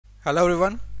Hello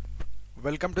everyone,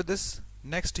 welcome to this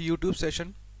next YouTube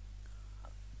session.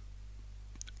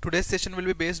 Today's session will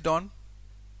be based on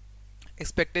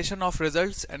expectation of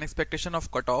results and expectation of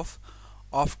cutoff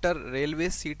after railway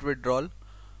seat withdrawal.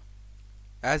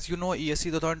 As you know, ESE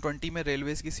 2020 में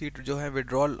railways की seat जो है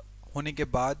withdrawal होने के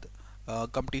बाद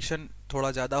competition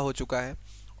थोड़ा ज़्यादा हो चुका है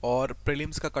और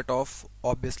प्रीलिम्स का कट ऑफ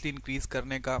ऑब्वियसली इंक्रीज़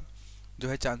करने का जो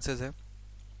है चांसेस है।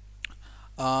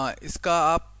 इसका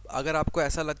अगर आपको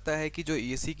ऐसा लगता है कि जो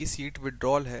ESE की सीट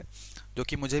विड्रॉल है, जो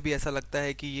कि मुझे भी ऐसा लगता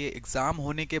है कि ये एग्ज़ाम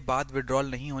होने के बाद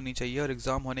विड्रॉल नहीं होनी चाहिए और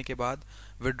एग्ज़ाम होने के बाद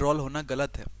विड्रॉल होना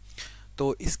गलत है,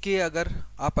 तो इसके अगर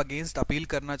आप अगेंस्ट अपील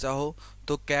करना चाहो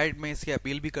तो कैट में इसकी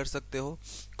अपील भी कर सकते हो।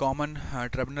 कॉमन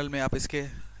ट्रिब्यूनल में आप इसके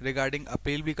रिगार्डिंग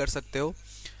अपील भी कर सकते हो।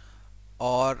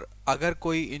 और अगर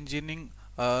कोई इंजीनियरिंग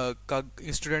का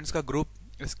स्टूडेंट्स का ग्रुप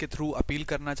इसके थ्रू अपील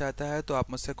करना चाहता है तो आप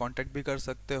मुझसे कांटेक्ट भी कर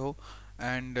सकते हो।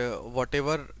 एंड वॉट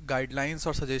एवर गाइडलाइंस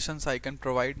और सजेशंस आई कैन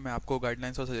प्रोवाइड, मैं आपको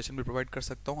गाइडलाइंस और सजेशन भी प्रोवाइड कर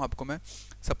सकता हूँ, आपको मैं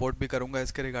सपोर्ट भी करूँगा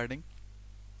इसके रिगार्डिंग।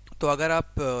 तो अगर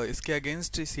आप इसके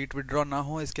अगेंस्ट सीट विड्रॉ ना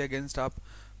हो, इसके अगेंस्ट आप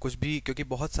कुछ भी, क्योंकि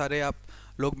बहुत सारे आप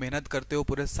लोग मेहनत करते हो,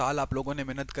 पूरे साल आप लोगों ने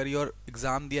मेहनत करी और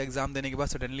एग्ज़ाम दिया, एग्ज़ाम देने के बाद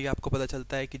सडनली आपको पता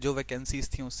चलता है कि जो वैकेंसीज़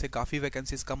थी उससे काफ़ी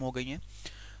वैकेंसीज़ कम हो गई हैं।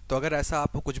 तो अगर ऐसा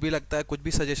आपको कुछ भी लगता है, कुछ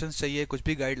भी सजेशंस चाहिए, कुछ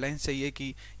भी गाइडलाइंस चाहिए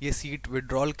कि ये सीट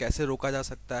विड्रॉल कैसे रोका जा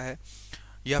सकता है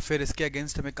या फिर इसके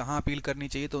अगेंस्ट हमें कहाँ अपील करनी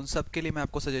चाहिए, तो उन सब के लिए मैं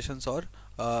आपको सजेशंस और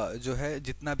जो है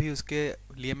जितना भी उसके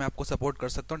लिए मैं आपको सपोर्ट कर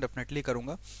सकता हूँ डेफिनेटली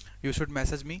करूँगा। You should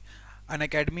message me.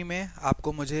 Unacademy में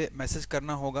आपको मुझे मैसेज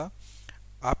करना होगा।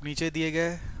 आप नीचे दिए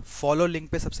गए फॉलो लिंक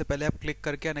पे सबसे पहले आप क्लिक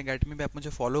करके अनअकैडमी पे आप मुझे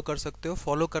फॉलो कर सकते हो।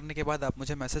 फॉलो करने के बाद आप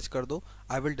मुझे मैसेज कर दो,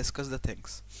 I will discuss the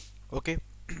things. Okay,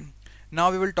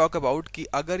 now we will talk about कि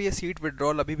अगर ये सीट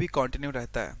विड्रॉल अभी भी कंटिन्यू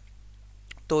रहता है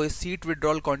तो इस सीट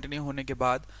विड्रॉल कंटिन्यू होने के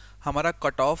बाद हमारा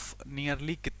कट ऑफ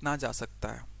नियरली कितना जा सकता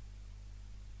है।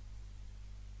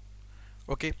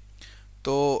 ओके,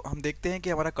 तो हम देखते हैं कि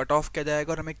हमारा कट ऑफ क्या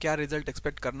जाएगा और हमें क्या रिजल्ट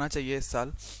एक्सपेक्ट करना चाहिए इस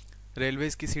साल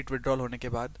रेलवेज की सीट विड्रॉल होने के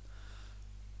बाद।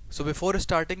 So before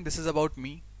starting, this is about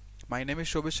me. My name is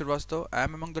Shobhit Srivastava. I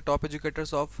am among the top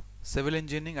educators of civil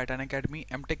engineering at Unacademy.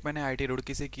 MTech मैंने IIT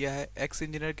रुड़की से किया है। एक्स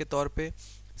इंजीनियर के तौर पे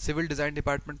सिविल डिज़ाइन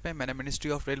डिपार्टमेंट में मैंने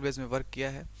मिनिस्ट्री ऑफ रेलवेज में वर्क किया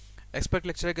है। एक्सपर्ट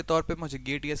लेक्चरर के तौर पे मुझे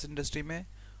गेट ES इंडस्ट्री में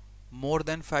मोर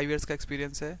देन 5 ईयर्स का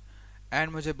एक्सपीरियंस है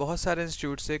एंड मुझे बहुत सारे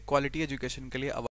इंस्टीट्यूट से क्वालिटी एजुकेशन के लिए